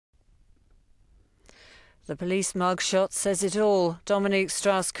The police mugshot says it all. Dominique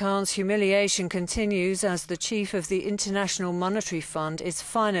Strauss-Kahn's humiliation continues as the chief of the International Monetary Fund is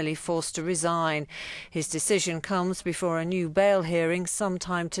finally forced to resign. His decision comes before a new bail hearing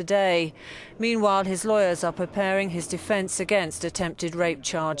sometime today. Meanwhile, his lawyers are preparing his defence against attempted rape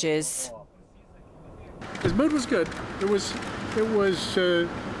charges. His mood was good. It was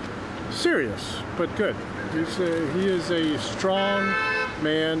serious, but good. He is a strong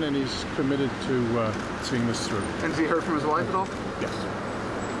man, and he's committed to seeing this through. And has he heard from his wife at all? Yes.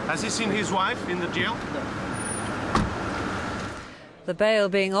 Has he seen his wife in the jail? No. The bail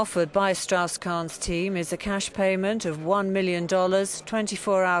being offered by Strauss-Kahn's team is a cash payment of $1 million,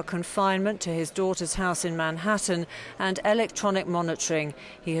 24-hour confinement to his daughter's house in Manhattan, and electronic monitoring.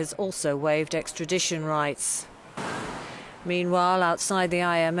 He has also waived extradition rights. Meanwhile, outside the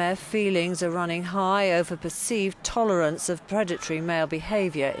IMF, feelings are running high over perceived tolerance of predatory male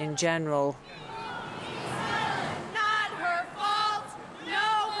behaviour in general. Not her fault.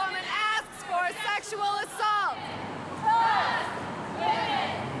 No woman asks for sexual